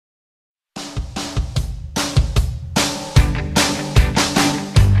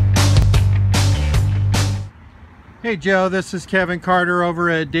Hey Joe, this is Kevin Carter over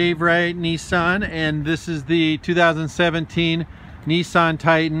at Dave Wright Nissan, and this is the 2017 Nissan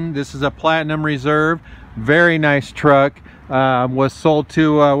Titan. This is a Platinum Reserve. Very nice truck. Was sold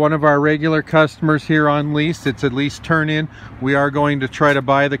to one of our regular customers here on lease. It's a lease turn-in. We are going to try to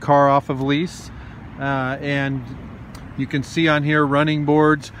buy the car off of lease. And you can see on here running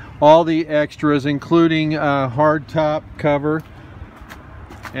boards, all the extras, including hard top cover,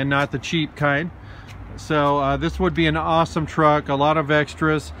 and not the cheap kind. So this would be an awesome truck, a lot of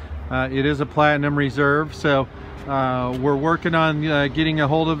extras. It is a Platinum Reserve, so we're working on getting a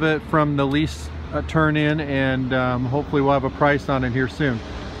hold of it from the lease turn-in, and hopefully we'll have a price on it here soon.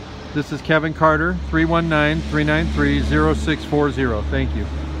 This is Kevin Carter, 319-393-0640. Thank you.